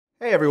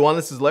Hey everyone,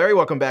 this is Larry.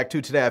 Welcome back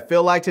to Today I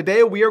Feel Like.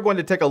 Today we are going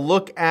to take a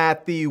look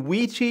at the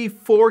Wechi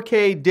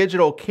 4K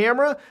digital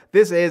camera.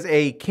 This is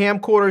a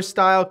camcorder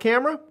style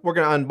camera. We're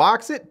going to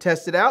unbox it,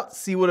 test it out,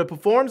 see what it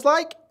performs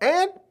like,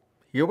 and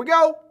here we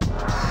go.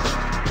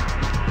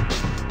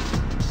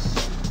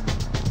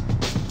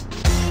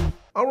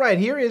 All right,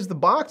 here is the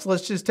box.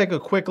 Let's just take a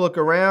quick look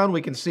around.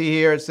 We can see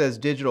here it says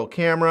digital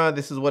camera.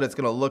 This is what it's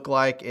going to look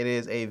like. It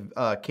is a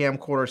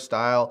camcorder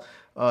style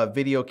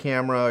video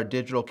camera or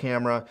digital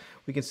camera.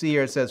 We can see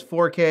here it says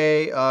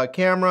 4K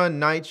camera,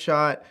 night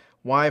shot,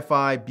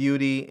 Wi-Fi,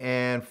 beauty,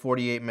 and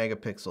 48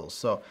 megapixels.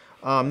 So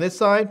this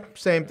side,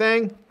 same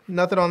thing.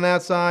 Nothing on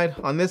that side.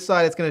 On this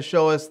side, it's going to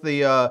show us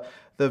the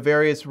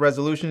various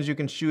resolutions you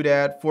can shoot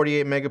at: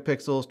 48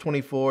 megapixels,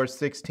 24,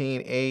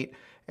 16, 8.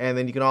 And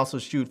then you can also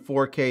shoot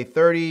 4K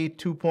 30,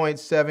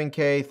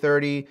 2.7K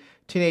 30,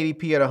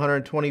 1080p at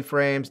 120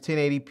 frames,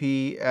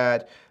 1080p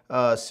at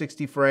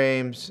 60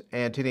 frames,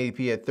 and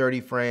 1080p at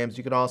 30 frames.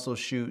 You can also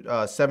shoot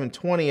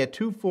 720 at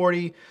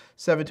 240,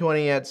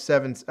 720 at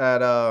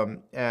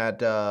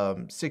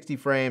 60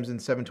 frames,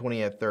 and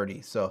 720 at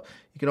 30. So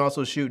you can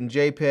also shoot in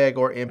JPEG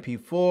or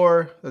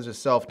MP4. There's a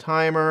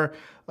self-timer,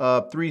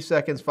 3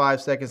 seconds,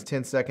 5 seconds,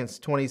 10 seconds,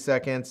 20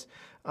 seconds.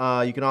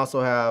 You can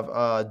also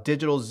have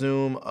digital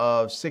zoom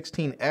of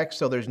 16x,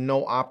 so there's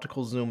no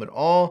optical zoom at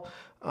all.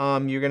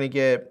 You're going to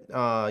get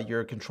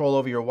your control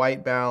over your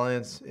white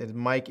balance.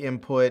 Mic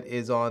input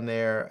is on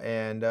there,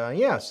 and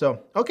yeah,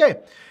 so okay.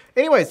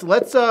 Anyways,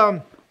 let's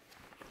go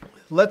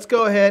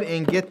ahead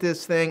and get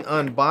this thing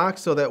unboxed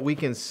so that we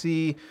can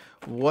see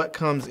what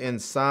comes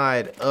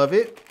inside of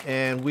it.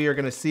 And we are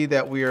going to see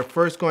that we are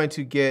first going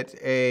to get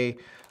a,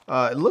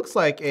 it looks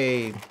like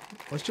a,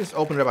 let's just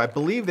open it up. I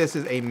believe this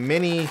is a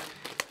mini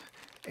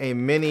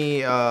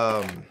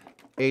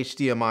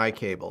HDMI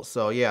cable.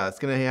 So yeah, it's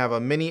going to have a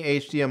mini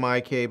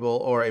HDMI cable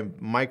or a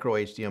micro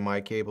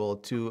HDMI cable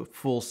to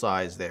full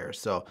size there.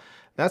 So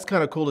that's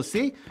kind of cool to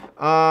see.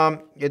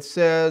 It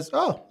says,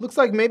 oh, looks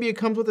like maybe it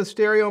comes with a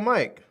stereo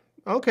mic.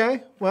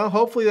 Okay, well,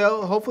 hopefully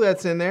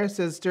that's in there. It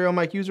says stereo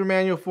mic user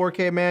manual,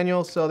 4K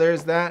manual. So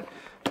there's that.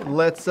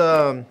 Let's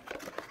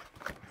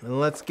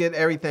get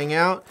everything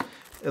out.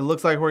 It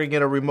looks like we're gonna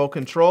get a remote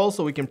control,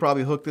 so we can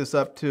probably hook this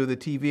up to the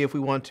TV if we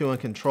want to and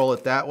control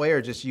it that way,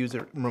 or just use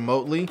it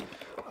remotely.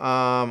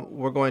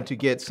 We're going to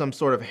get some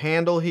sort of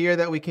handle here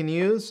that we can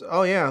use.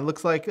 Oh yeah, it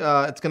looks like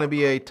it's gonna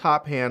be a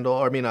top handle,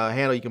 or I mean a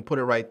handle you can put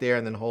it right there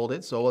and then hold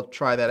it. So we'll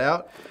try that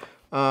out.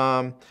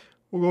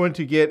 We're going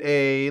to get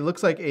a,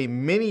 looks like a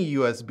mini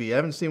USB. I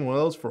haven't seen one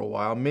of those for a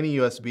while. Mini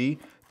USB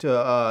to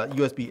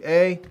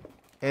USB-A.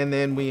 And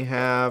then we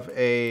have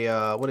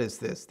a, what is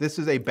this? This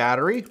is a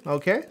battery,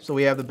 okay? So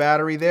we have the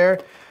battery there.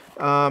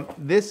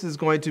 This is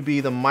going to be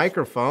the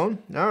microphone.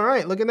 All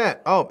right, look at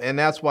that. Oh, and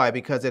that's why,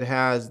 because it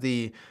has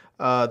the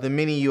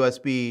mini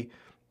USB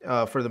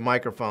for the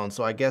microphone.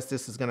 So I guess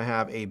this is gonna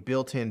have a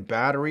built-in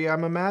battery,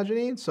 I'm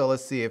imagining. So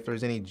let's see if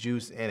there's any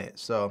juice in it.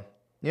 So,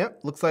 yep,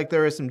 looks like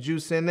there is some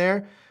juice in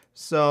there.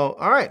 So,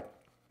 all right,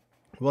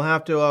 we'll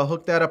have to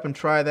hook that up and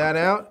try that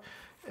out.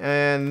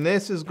 And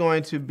this is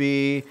going to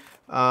be,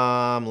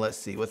 let's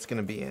see, what's going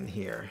to be in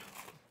here.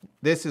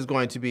 This is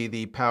going to be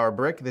the power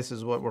brick. This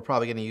is what we're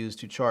probably going to use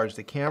to charge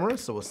the camera.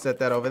 So we'll set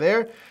that over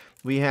there.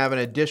 We have an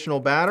additional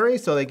battery.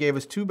 So they gave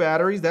us 2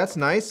 batteries. That's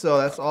nice. So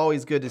that's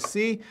always good to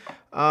see.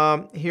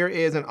 Here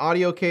is an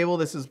audio cable.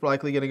 This is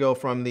likely going to go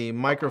from the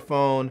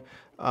microphone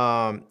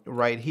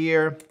right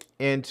here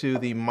into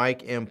the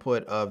mic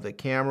input of the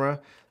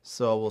camera.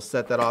 So we'll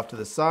set that off to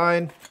the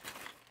side.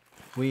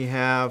 We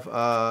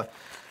have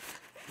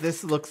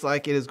this looks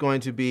like it is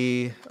going to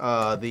be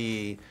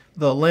the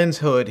lens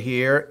hood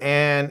here,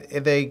 and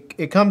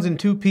it comes in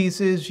 2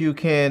 pieces. You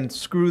can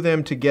screw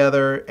them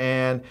together,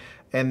 and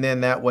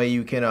then that way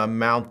you can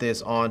mount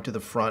this onto the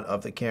front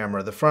of the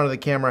camera. The front of the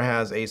camera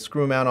has a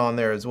screw mount on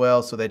there as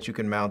well, so that you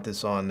can mount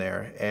this on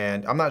there.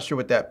 And I'm not sure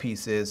what that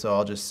piece is, so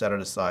I'll just set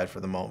it aside for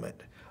the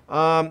moment.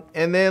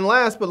 And then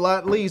last but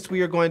not least,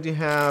 we are going to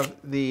have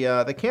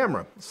the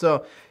camera.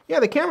 So yeah,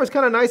 the camera is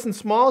kind of nice and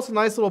small. It's a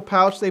nice little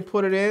pouch they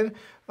put it in.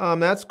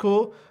 That's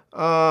cool.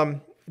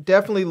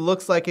 Definitely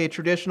looks like a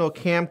traditional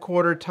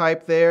camcorder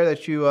type there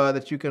that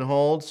you can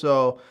hold.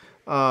 So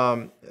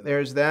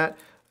there's that,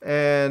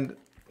 and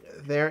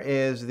there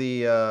is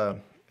the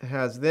it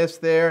has this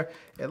there.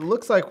 It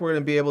looks like we're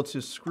going to be able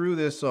to screw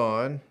this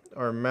on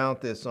or mount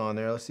this on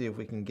there. Let's see if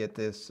we can get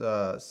this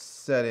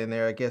set in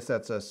there. I guess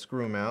that's a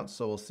screw mount,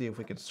 so we'll see if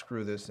we can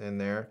screw this in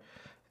there.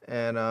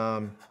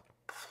 And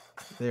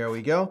there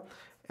we go.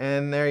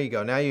 And there you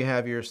go. Now you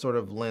have your sort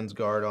of lens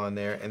guard on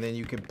there, and then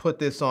you can put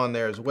this on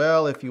there as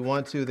well if you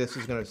want to. This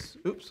is going to,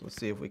 oops, let's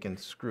see if we can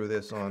screw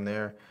this on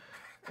there.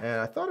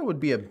 And I thought it would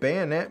be a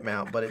bayonet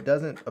mount, but it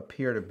doesn't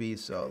appear to be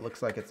so. It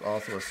looks like it's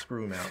also a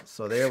screw mount.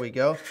 So there we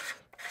go.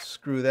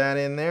 Screw that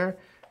in there,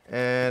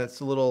 and it's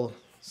a little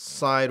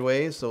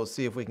sideways, so we'll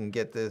see if we can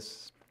get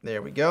this.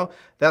 There we go.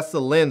 That's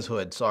the lens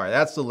hood. Sorry,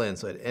 that's the lens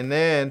hood. And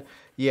then,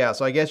 yeah,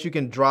 so I guess you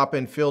can drop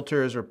in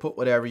filters or put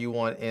whatever you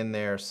want in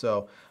there.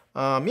 So,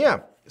 yeah.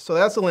 so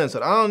that's the lens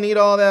hood. I don't need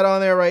all that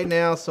on there right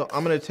now, so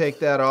I'm gonna take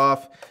that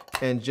off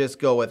and just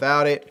go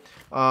without it.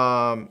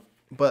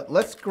 But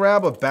let's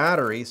grab a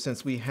battery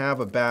since we have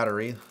a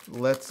battery.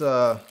 Let's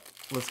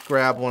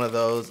grab one of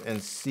those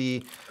and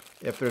see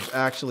if there's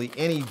actually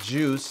any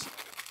juice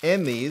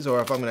in these,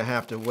 or if I'm gonna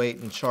have to wait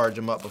and charge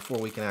them up before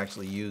we can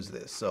actually use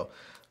this. So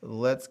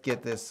let's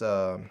get this,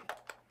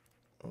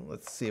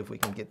 let's see if we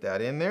can get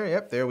that in there.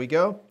 Yep, there we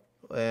go.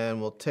 And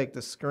we'll take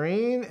the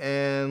screen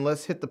and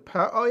let's hit the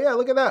power. Oh yeah,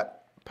 look at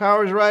that.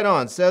 Power's right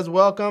on, says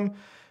welcome.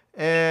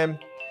 And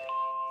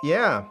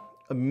yeah,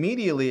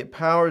 immediately it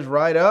powers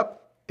right up.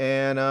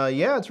 And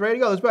yeah, it's ready to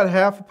go. There's about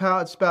half a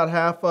power, it's about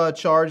half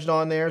charged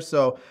on there.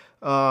 So,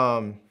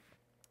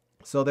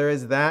 so there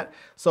is that.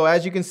 So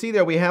as you can see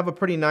there, we have a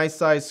pretty nice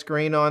size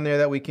screen on there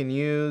that we can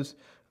use.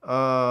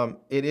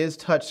 It is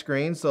touch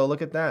screen, so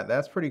look at that.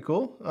 That's pretty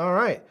cool. All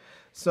right.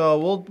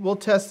 So we'll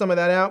test some of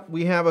that out.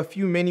 We have a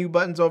few menu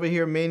buttons over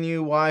here, menu,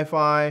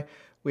 Wi-Fi.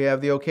 We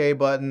have the OK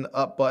button,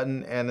 up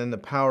button, and then the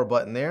power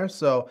button there.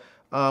 So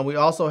we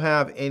also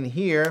have in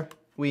here,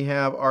 we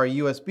have our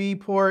USB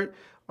port,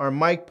 our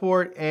mic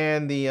port,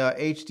 and the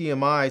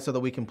HDMI so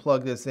that we can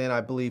plug this in, I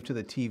believe, to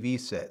the TV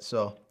set.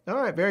 So, all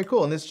right, very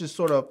cool. And this just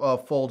sort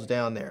of folds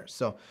down there.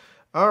 So,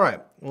 all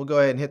right, we'll go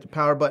ahead and hit the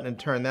power button and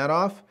turn that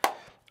off.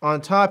 On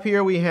top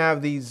here, we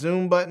have the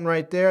zoom button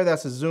right there.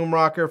 That's a zoom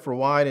rocker for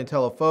wide and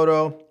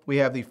telephoto. We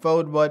have the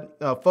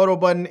photo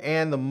button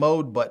and the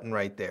mode button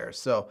right there.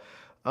 So,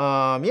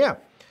 yeah.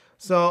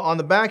 So on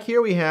the back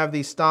here, we have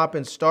the stop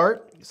and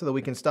start so that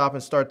we can stop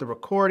and start the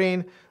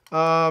recording.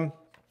 On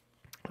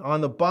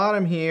the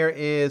bottom here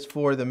is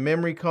for the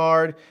memory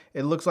card.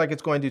 It looks like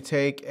it's going to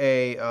take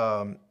a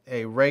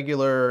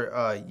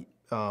regular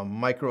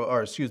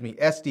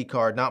SD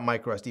card, not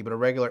micro SD, but a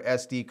regular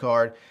SD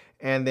card.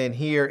 And then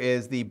here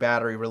is the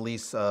battery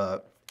release,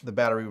 so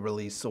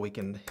we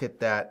can hit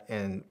that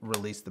and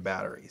release the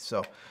battery.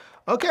 So,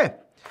 okay.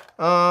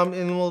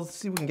 And we'll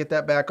see if we can get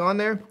that back on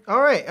there. All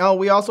right.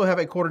 We also have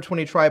a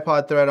 1/4-20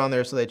 tripod thread on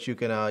there so that you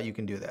can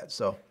do that.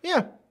 So,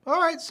 yeah. All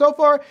right, so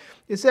far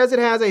it says it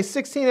has a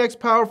 16x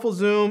powerful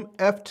zoom,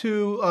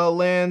 f2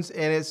 lens,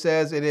 and it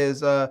says it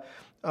is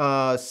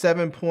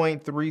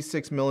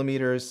 7.36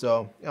 millimeters.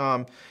 So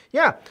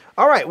yeah,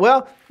 all right,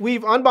 well,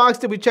 we've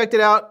unboxed it, we checked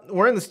it out,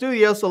 we're in the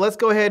studio, so let's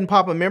go ahead and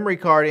pop a memory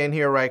card in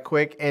here right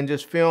quick and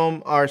just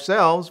film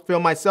myself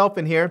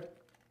in here,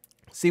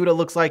 see what it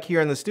looks like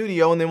here in the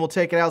studio, and then we'll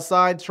take it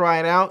outside, try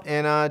it out,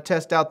 and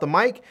test out the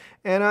mic,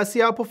 and see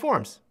how it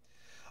performs.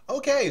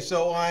 Okay,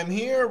 so I'm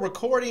here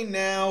recording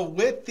now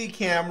with the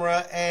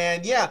camera,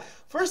 and yeah,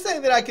 first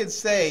thing that I could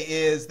say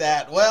is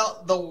that,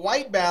 well, the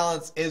white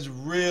balance is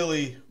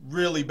really,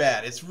 really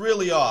bad. It's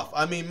really off.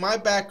 I mean, my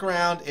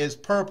background is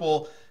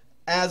purple,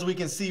 as we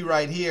can see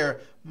right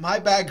here. My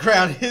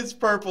background is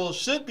purple,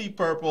 should be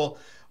purple,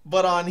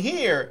 but on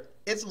here,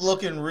 it's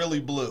looking really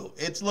blue.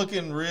 It's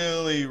looking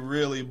really,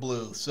 really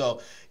blue.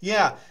 So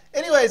yeah,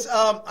 anyways,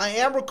 I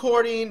am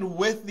recording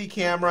with the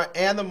camera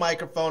and the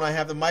microphone. I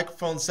have the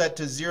microphone set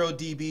to 0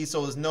 dB,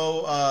 so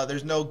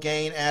there's no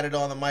gain added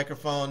on the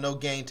microphone, no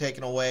gain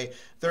taken away.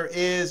 There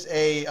is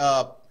a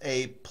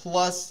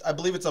plus, I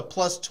believe it's a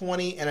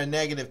 +20 and a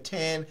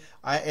 -10,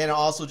 and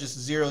also just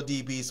 0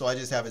 dB, so I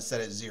just have it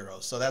set at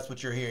 0. So that's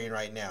what you're hearing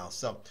right now.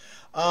 So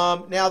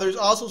now there's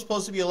also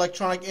supposed to be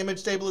electronic image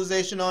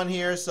stabilization on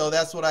here, so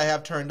that's what I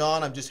have turned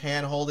on. I'm just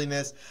hand holding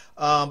this.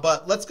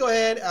 But let's go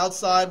ahead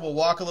outside. We'll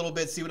walk a little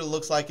bit, see what it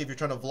looks like if you're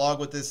trying to vlog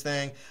with this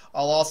thing.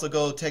 I'll also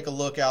go take a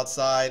look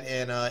outside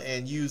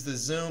and use the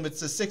zoom.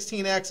 It's a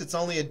 16x. It's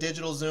only a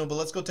digital zoom, but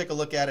let's go take a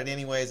look at it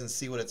anyways and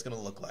see what it's going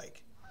to look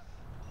like.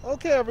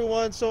 Okay,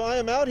 everyone, so I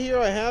am out here.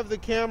 I have the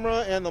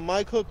camera and the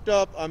mic hooked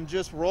up. I'm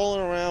just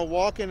rolling around,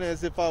 walking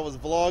as if I was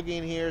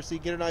vlogging here, so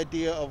you get an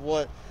idea of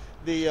what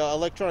the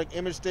electronic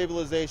image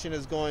stabilization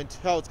is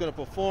how it's going to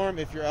perform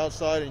if you're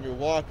outside and you're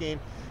walking,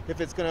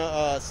 if it's going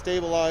to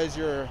stabilize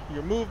your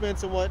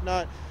movements and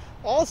whatnot.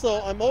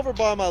 Also, I'm over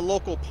by my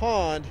local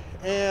pond,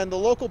 and the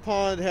local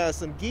pond has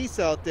some geese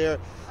out there.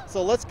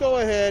 So let's go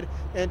ahead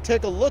and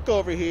take a look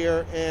over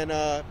here and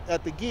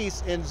at the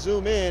geese and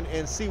zoom in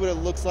and see what it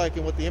looks like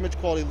and what the image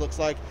quality looks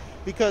like,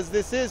 because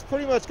this is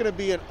pretty much going to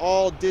be an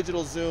all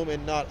digital zoom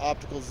and not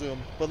optical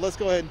zoom. But let's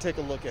go ahead and take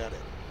a look at it.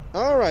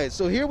 All right,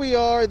 so here we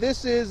are.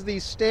 This is the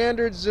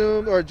standard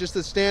zoom, or just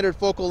the standard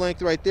focal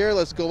length right there.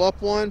 Let's go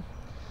up one.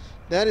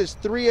 That is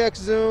 3x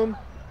zoom,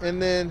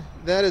 and then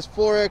that is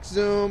 4x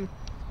zoom,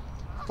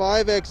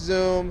 5x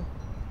zoom,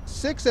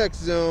 6x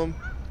zoom,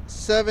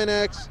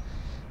 7x,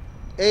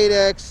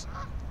 8x,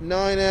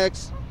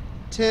 9x,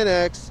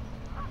 10x,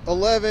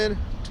 11,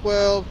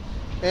 12,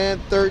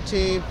 and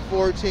 13,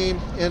 14,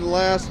 and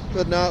last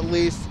but not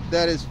least,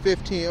 that is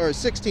 15 or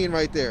 16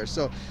 right there.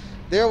 So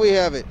there we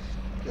have it.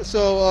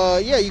 So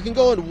yeah, you can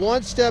go in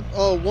one step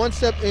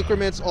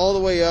increments all the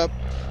way up,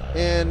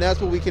 and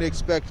that's what we can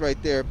expect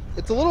right there.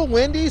 It's a little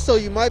windy, so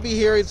you might be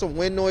hearing some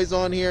wind noise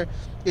on here.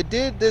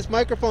 This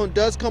microphone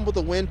does come with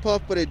a wind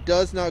puff, but it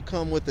does not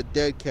come with a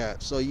dead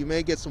cat, so you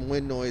may get some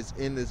wind noise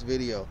in this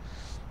video.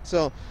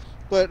 So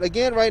But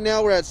again, right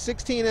now we're at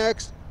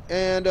 16x,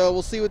 and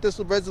we'll see what this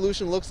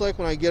resolution looks like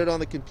when I get it on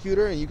the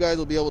computer, and you guys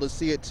will be able to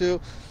see it too.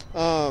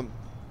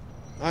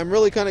 I'm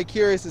really kind of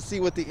curious to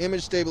see what the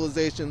image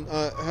stabilization,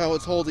 how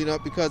it's holding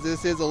up, because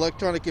this is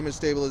electronic image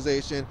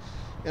stabilization,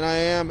 and I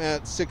am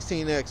at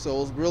 16x,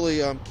 so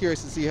really I'm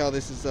curious to see how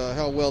this is,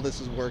 how well this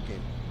is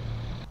working.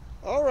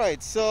 All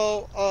right,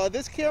 so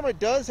this camera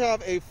does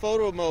have a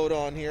photo mode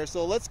on here,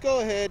 so let's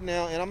go ahead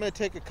now, and I'm going to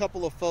take a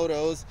couple of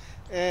photos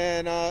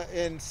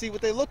and see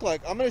what they look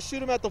like. I'm going to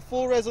shoot them at the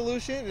full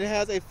resolution, and it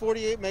has a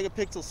 48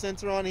 megapixel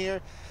sensor on here.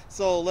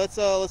 So let's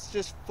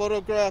just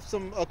photograph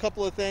a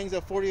couple of things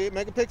at 48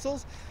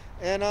 megapixels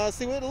and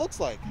see what it looks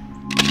like.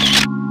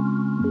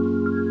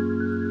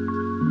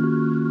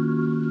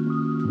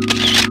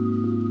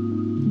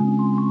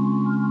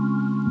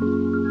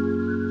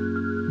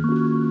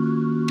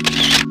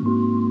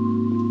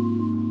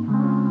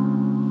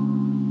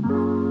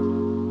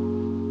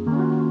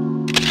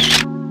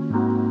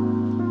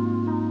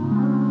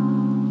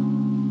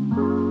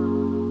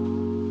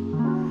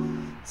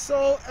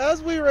 So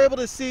as we were able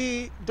to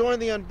see during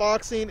the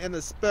unboxing and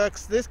the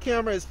specs, this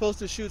camera is supposed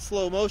to shoot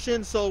slow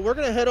motion. So we're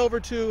going to head over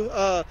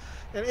to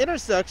an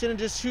intersection and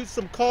just shoot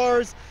some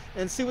cars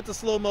and see what the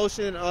slow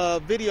motion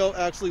video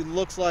actually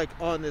looks like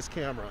on this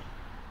camera.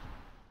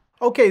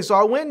 Okay, so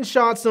I went and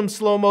shot some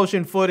slow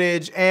motion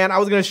footage, and I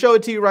was going to show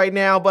it to you right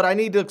now, but I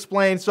need to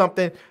explain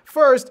something.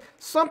 First,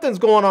 something's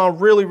going on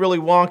really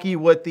wonky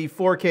with the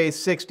 4K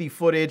 60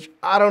 footage.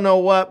 I don't know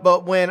what,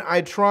 but when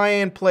I try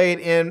and play it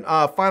in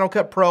Final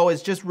Cut Pro,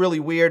 it's just really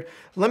weird.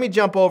 Let me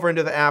jump over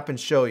into the app and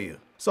show you.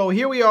 So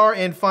here we are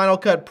in Final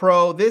Cut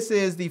Pro. This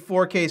is the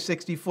 4K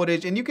 60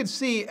 footage, and you can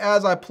see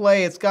as I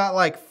play, it's got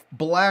like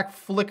black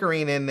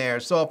flickering in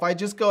there. So if I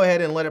just go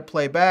ahead and let it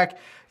play back,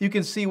 you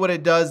can see what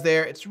it does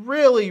there. It's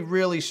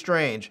really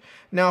strange.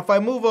 Now, if I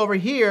move over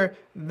here,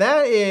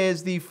 that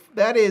is the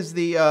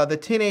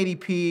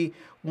 1080p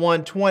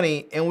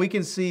 120, and we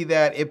can see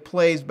that it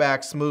plays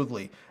back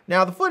smoothly.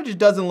 Now, the footage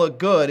doesn't look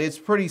good. It's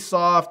pretty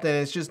soft, and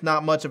it's just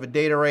not much of a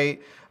data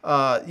rate.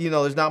 You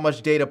know, there's not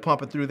much data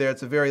pumping through there.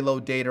 It's a very low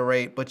data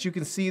rate, but you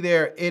can see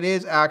there it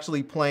is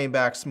actually playing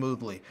back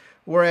smoothly.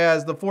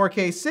 Whereas the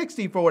 4K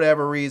 60, for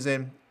whatever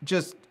reason,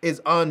 just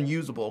is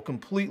unusable,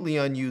 completely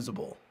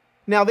unusable.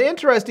 Now, the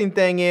interesting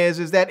thing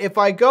is that if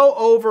I go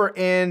over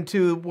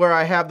into where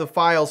I have the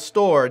files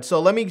stored,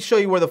 so let me show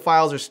you where the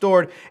files are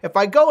stored. If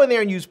I go in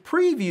there and use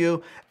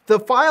preview, the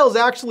files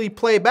actually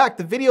play back,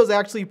 the videos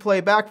actually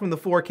play back from the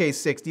 4K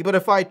 60, but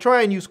if I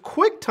try and use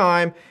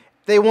QuickTime,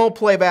 they won't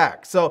play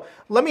back. So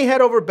let me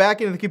head over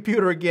back into the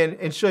computer again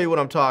and show you what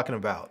I'm talking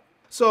about.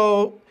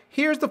 So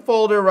here's the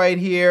folder right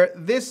here.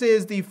 This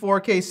is the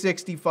 4K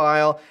 60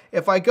 file.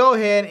 If I go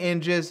ahead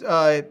and just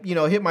you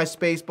know, hit my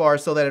space bar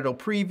so that it'll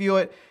preview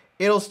it,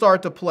 it'll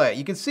start to play.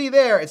 You can see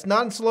there, it's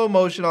not in slow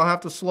motion. I'll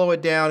have to slow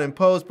it down in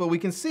post, but we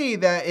can see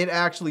that it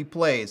actually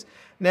plays.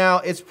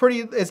 Now,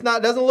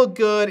 doesn't look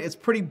good. It's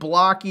pretty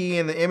blocky,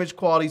 and the image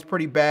quality is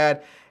pretty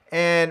bad.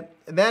 And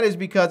that is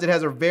because it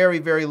has a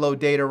very low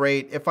data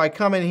rate. If I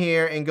come in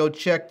here and go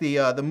check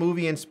the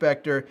movie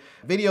inspector,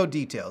 video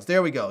details,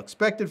 there we go.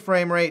 Expected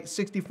frame rate,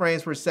 60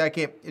 frames per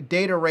second.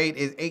 Data rate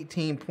is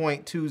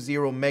 18.20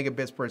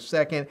 megabits per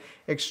second.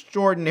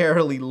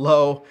 Extraordinarily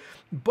low.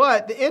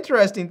 But the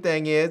interesting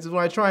thing is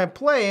when I try and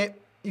play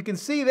it, you can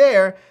see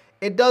there,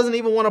 it doesn't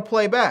even want to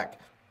play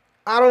back.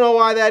 I don't know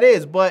why that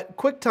is, but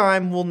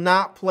QuickTime will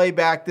not play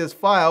back this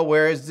file,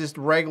 whereas this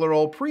regular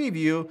old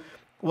preview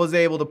was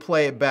able to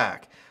play it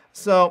back.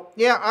 So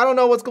yeah, I don't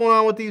know what's going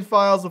on with these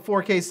files, the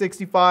 4K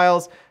 60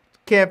 files.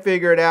 Can't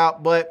figure it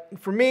out, but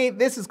for me,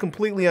 this is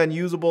completely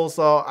unusable.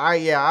 So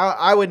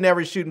I would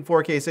never shoot in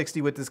 4K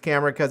 60 with this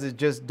camera because it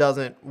just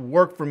doesn't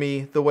work for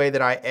me the way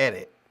that I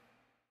edit.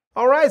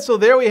 All right, so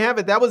there we have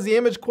it. That was the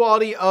image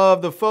quality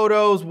of the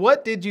photos.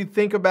 What did you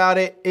think about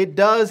it? It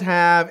does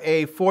have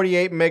a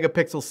 48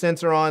 megapixel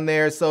sensor on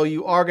there, so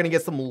you are gonna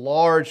get some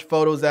large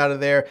photos out of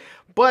there.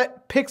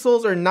 But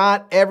pixels are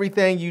not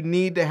everything. You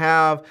need to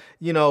have,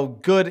 you know,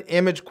 good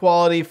image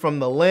quality from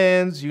the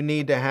lens. You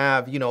need to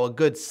have, you know, a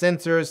good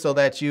sensor so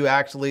that you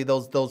actually,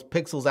 those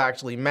pixels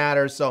actually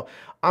matter. So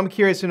I'm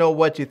curious to know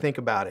what you think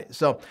about it.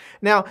 So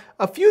now,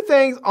 a few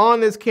things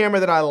on this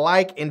camera that I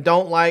like and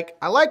don't like.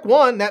 I like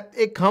one, that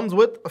it comes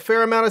with a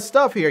fair amount of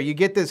stuff here. You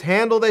get this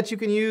handle that you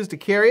can use to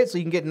carry it so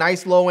you can get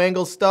nice low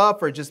angle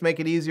stuff or just make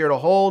it easier to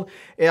hold.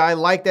 I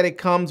like that it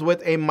comes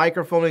with a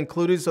microphone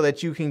included so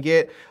that you can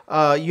get,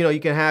 you know,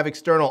 you can have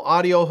external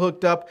audio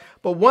hooked up.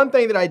 But one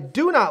thing that I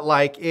do not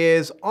like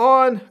is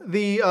on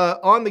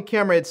the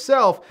camera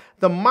itself,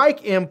 the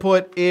mic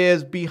input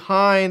is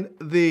behind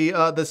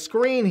the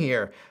screen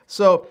here.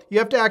 So you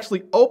have to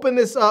actually open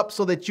this up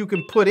so that you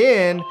can put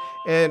in,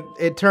 and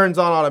it turns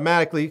on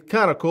automatically,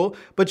 kind of cool.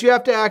 But you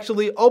have to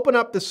actually open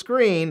up the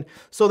screen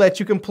so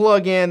that you can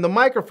plug in the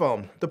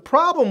microphone. The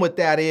problem with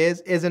that is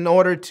in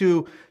order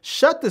to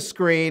shut the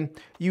screen,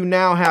 you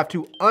now have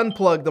to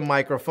unplug the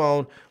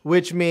microphone,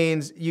 which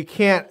means you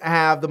can't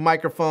have the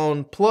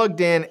microphone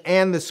plugged in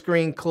and the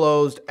screen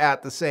closed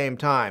at the same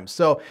time.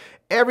 So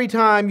every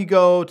time you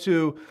go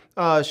to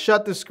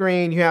shut the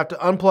screen, you have to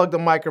unplug the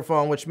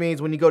microphone, which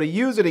means when you go to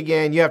use it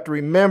again, you have to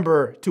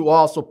remember to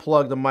also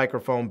plug the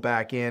microphone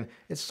back in.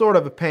 It's sort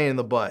of a pain in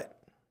the butt.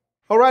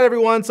 All right,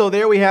 everyone, so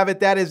there we have it.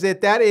 That is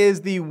it. That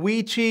is the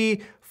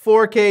Wechi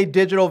 4K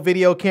digital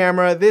video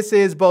camera. This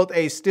is both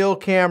a still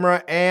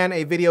camera and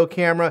a video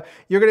camera.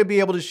 You're going to be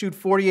able to shoot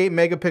 48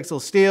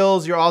 megapixel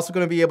stills. You're also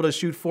going to be able to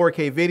shoot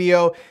 4K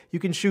video. You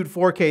can shoot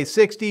 4K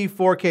 60,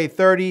 4K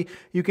 30.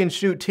 You can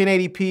shoot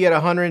 1080p at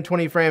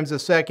 120 frames a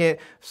second.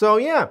 So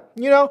yeah,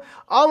 you know,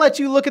 I'll let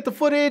you look at the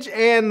footage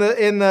and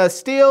the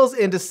stills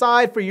and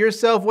decide for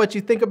yourself what you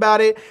think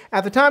about it.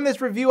 At the time of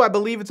this review, I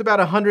believe it's about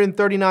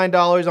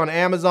 $139 on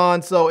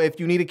Amazon. So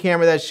if you need a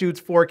camera that shoots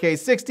 4K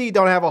 60,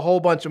 don't have a whole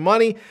bunch of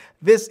money,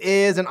 this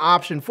is an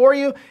option for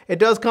you. It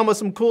does come with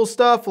some cool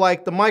stuff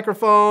like the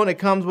microphone. It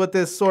comes with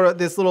this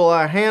little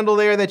handle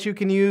there that you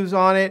can use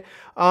on it.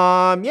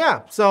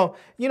 Yeah, so,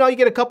 you know, you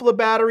get a couple of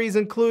batteries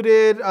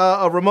included,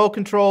 a remote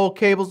control,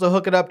 cables to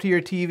hook it up to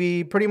your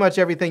TV, pretty much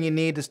everything you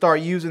need to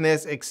start using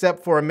this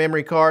except for a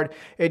memory card.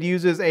 It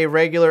uses a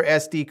regular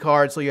SD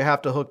card, so you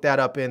have to hook that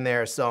up in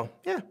there. So,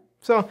 yeah.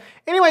 So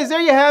anyways, there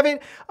you have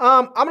it.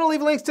 I'm going to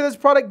leave links to this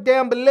product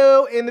down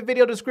below in the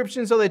video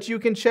description so that you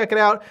can check it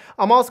out.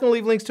 I'm also going to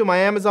leave links to my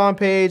Amazon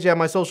page and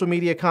my social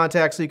media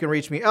contacts so you can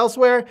reach me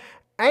elsewhere.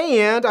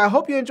 And I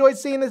hope you enjoyed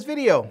seeing this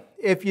video.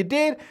 If you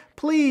did,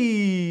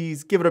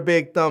 please give it a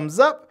big thumbs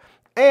up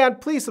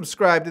and please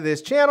subscribe to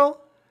this channel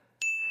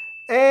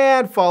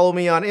and follow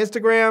me on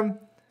Instagram.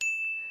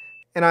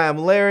 And I am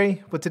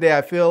Larry with Today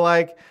I Feel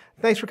Like.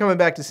 Thanks for coming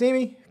back to see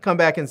me. Come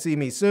back and see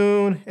me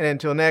soon. And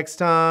until next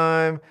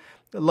time,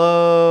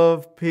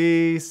 love,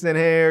 peace, and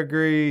hair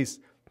grease.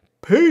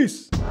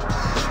 Peace.